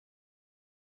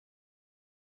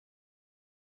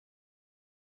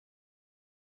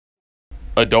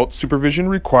Adult supervision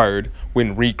required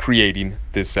when recreating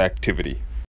this activity.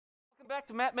 Welcome back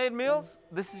to Matt Made Meals.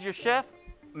 This is your chef,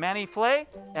 Manny Flay,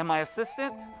 and my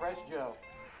assistant, Fresh Joe.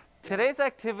 Today's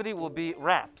activity will be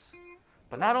wraps.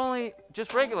 But not only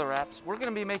just regular wraps, we're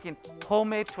going to be making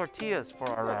homemade tortillas for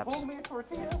our wraps. Homemade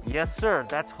tortillas? Yes, sir.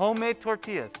 That's homemade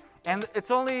tortillas. And it's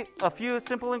only a few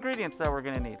simple ingredients that we're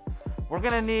going to need. We're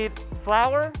going to need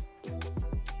flour,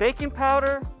 baking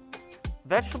powder,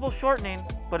 vegetable shortening.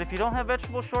 But if you don't have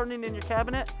vegetable shortening in your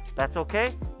cabinet, that's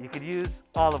okay. You could use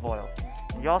olive oil.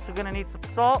 You're also going to need some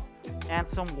salt and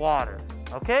some water.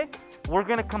 Okay? We're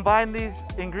going to combine these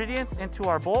ingredients into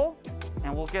our bowl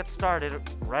and we'll get started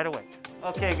right away.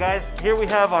 Okay guys, here we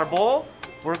have our bowl.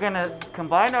 We're going to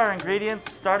combine our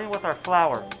ingredients starting with our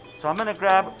flour. So I'm going to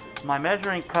grab my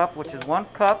measuring cup, which is 1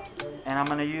 cup, and I'm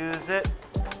going to use it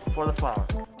for the flour.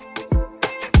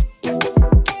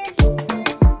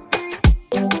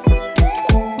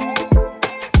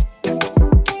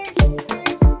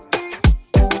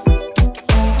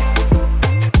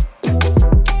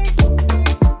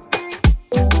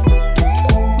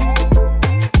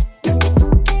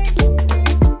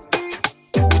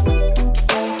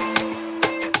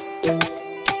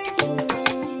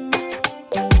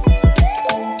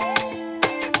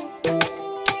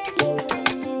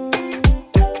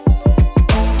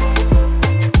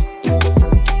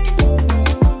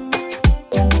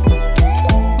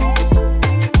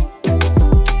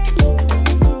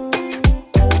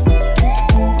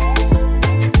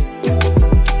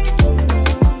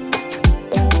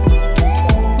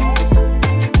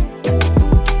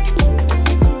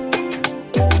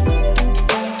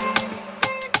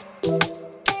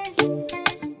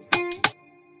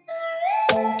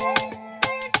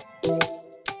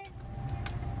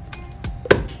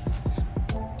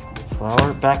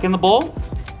 Flour back in the bowl,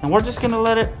 and we're just gonna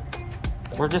let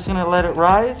it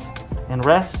rise and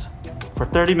rest for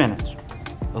 30 minutes.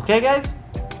 Okay guys,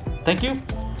 thank you.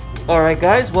 All right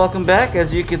guys, welcome back.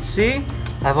 As you can see,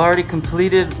 I've already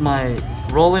completed my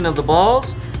rolling of the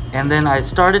balls, and then I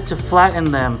started to flatten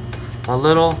them a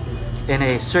little in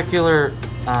a circular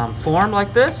form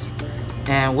like this.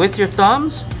 And with your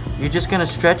thumbs, you're just gonna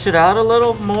stretch it out a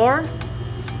little more,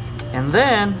 and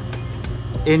then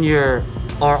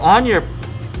on your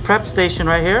prep station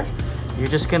right here, you're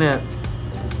just gonna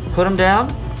put them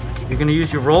down. You're gonna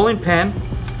use your rolling pin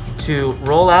to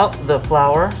roll out the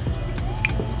flour,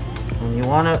 and you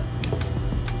wanna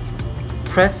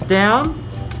press down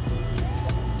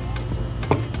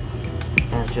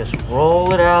and just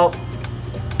roll it out.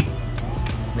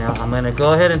 Now I'm gonna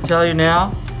go ahead and tell you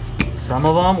now, some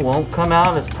of them won't come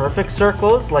out as perfect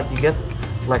circles like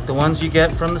the ones you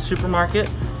get from the supermarket.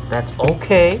 That's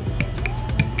okay.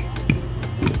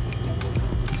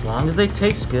 As long as they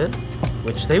taste good,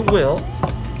 which they will.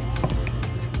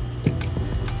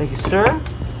 Thank you, sir.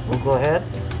 We'll go ahead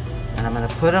and I'm going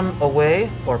to put them away,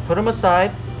 or put them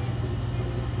aside.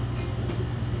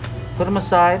 Put them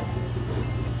aside.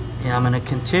 And I'm going to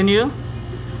continue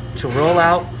to roll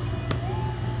out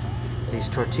these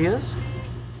tortillas.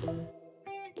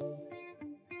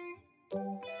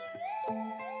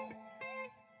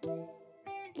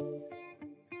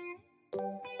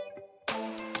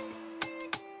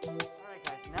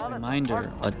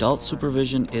 Reminder, adult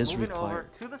supervision is required. Over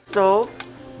to the stove.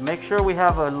 Make sure we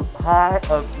have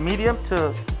a medium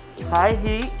to high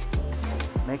heat.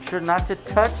 Make sure not to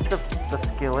touch the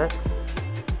skillet.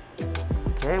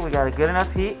 Okay, we got a good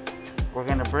enough heat. We're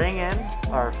gonna bring in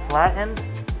our flattened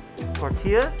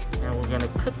tortillas and we're gonna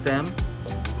cook them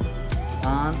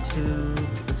onto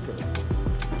the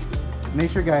skillet.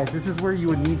 Make sure guys, this is where you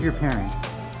would need your parents.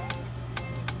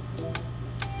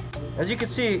 As you can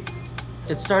see,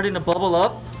 it's starting to bubble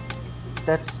up.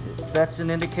 That's an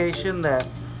indication that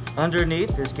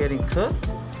underneath is getting cooked.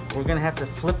 We're gonna have to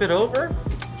flip it over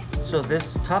so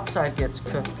this top side gets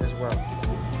cooked as well.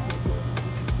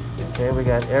 Okay, we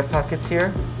got air pockets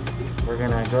here. We're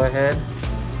gonna go ahead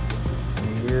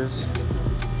and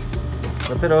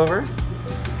flip it over.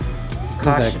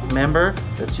 Caution, remember,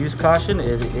 let's use caution.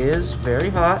 It is very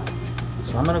hot.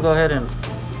 So I'm gonna go ahead and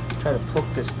try to poke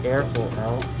this air hole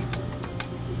out.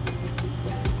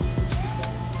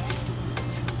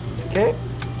 Okay,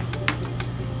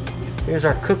 here's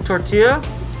our cooked tortilla.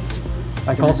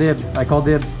 I call dibs. I call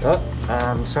dibs. Oh,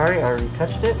 I'm sorry, I already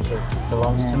touched it. It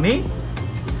belongs to me.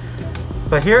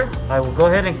 But here, I will go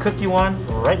ahead and cook you one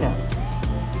right now.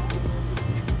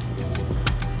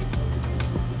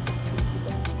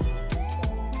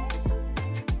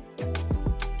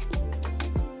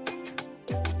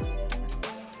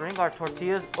 Bring our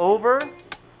tortillas over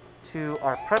to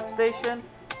our prep station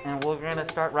and we're gonna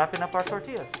start wrapping up our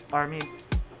tortillas.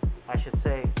 I should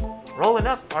say, rolling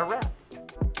up our wraps.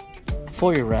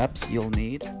 For your wraps, you'll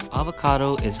need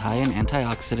avocado is high in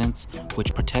antioxidants,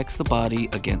 which protects the body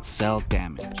against cell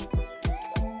damage.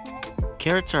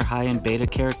 Carrots are high in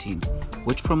beta-carotene,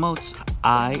 which promotes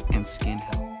eye and skin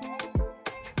health.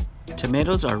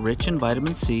 Tomatoes are rich in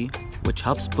vitamin C, which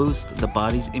helps boost the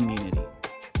body's immunity.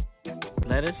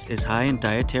 Lettuce is high in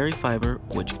dietary fiber,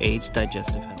 which aids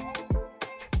digestive health.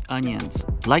 Onions.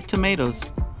 Like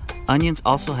tomatoes, onions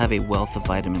also have a wealth of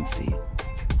vitamin C.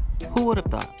 Who would have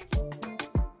thought?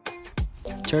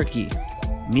 Turkey.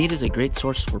 Meat is a great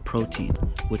source for protein,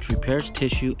 which repairs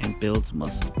tissue and builds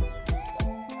muscle.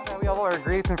 Now we have all our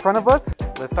ingredients in front of us.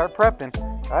 Let's start prepping.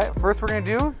 All right, first we're gonna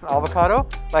do is avocado.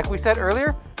 Like we said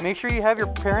earlier, make sure you have your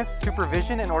parents'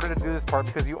 supervision in order to do this part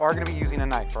because you are gonna be using a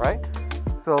knife, all right?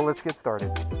 So let's get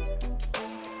started.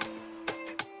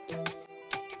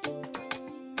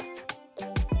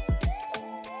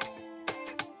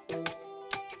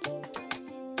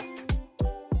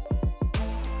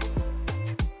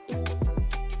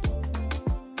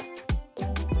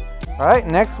 All right,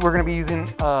 next we're gonna be using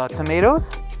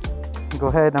tomatoes. Go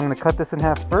ahead, I'm gonna cut this in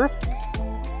half first.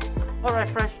 All right,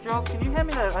 Fresh Joe, can you hand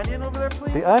me that onion over there,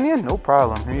 please? The onion? No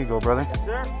problem. Here you go, brother. Yes,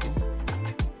 sir.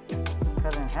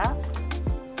 Cut it in half.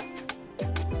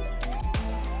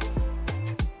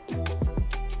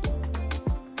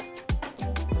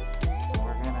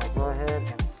 We're gonna go ahead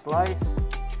and slice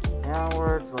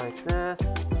downwards like this.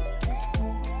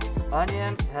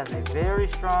 Onion has a very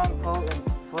strong, potent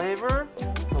flavor,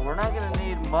 so we're not gonna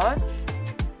need much.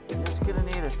 We're just gonna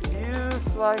need a few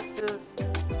slices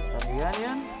of the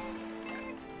onion.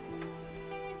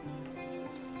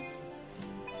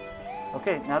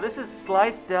 Okay, now this is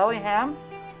sliced deli ham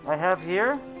I have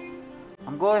here.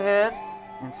 I'm going to go ahead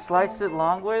and slice it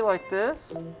long way like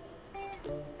this.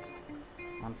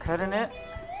 I'm cutting it.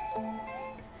 And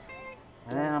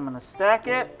then I'm going to stack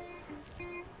it.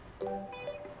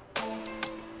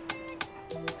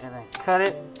 And then cut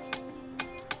it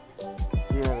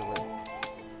the other way.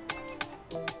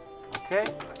 Okay,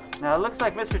 now it looks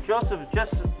like Mr. Joseph is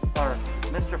just, or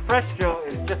Mr. Fresh Joe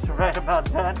is just right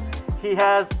about done. He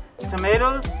has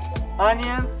tomatoes,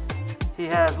 onions, he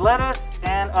has lettuce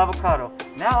and avocado.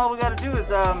 Now all we got to do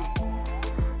is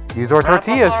use our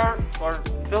tortillas. Or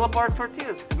fill up our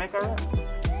tortillas to make our wraps.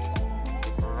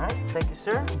 All right, thank you,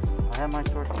 sir. I have my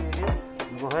tortilla here.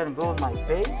 I'm gonna go ahead and go with my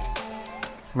base.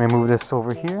 Let me move this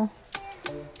over here.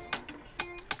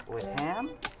 With ham.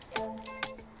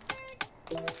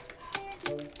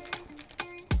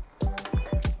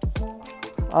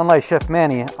 Unlike Chef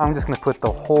Manny, I'm just gonna put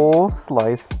the whole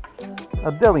slice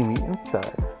of deli meat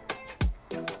inside.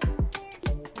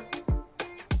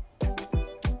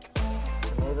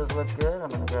 Tomatoes look good. I'm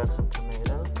gonna grab some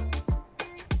tomatoes.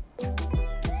 I'm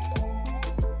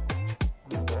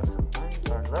gonna grab some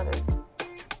onions or lettuce.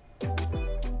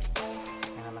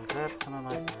 And I'm gonna grab some of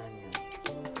my onions.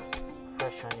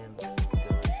 Fresh onions,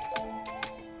 delicious.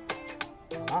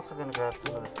 I'm also gonna grab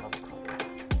some of this avocado.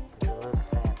 It looks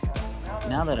fantastic.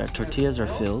 Now that our tortillas are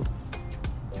filled,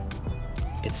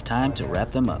 it's time to wrap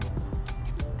them up.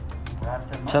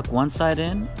 Tuck one side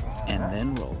in and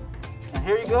then roll. And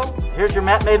here you go. Here's your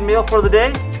mat-made meal for the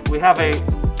day.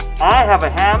 I have a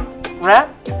ham wrap,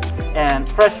 and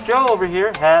Fresh Joe over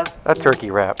here has a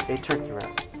turkey wrap. A turkey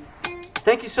wrap.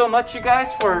 Thank you so much, you guys,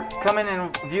 for coming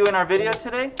and viewing our video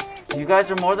today. You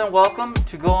guys are more than welcome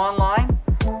to go online,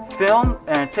 film,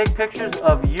 and take pictures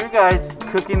of you guys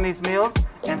cooking these meals,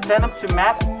 and send them to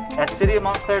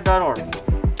map@cityofmontclair.org.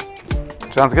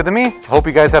 Sounds good to me. Hope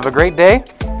you guys have a great day.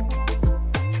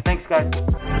 Thanks, guys.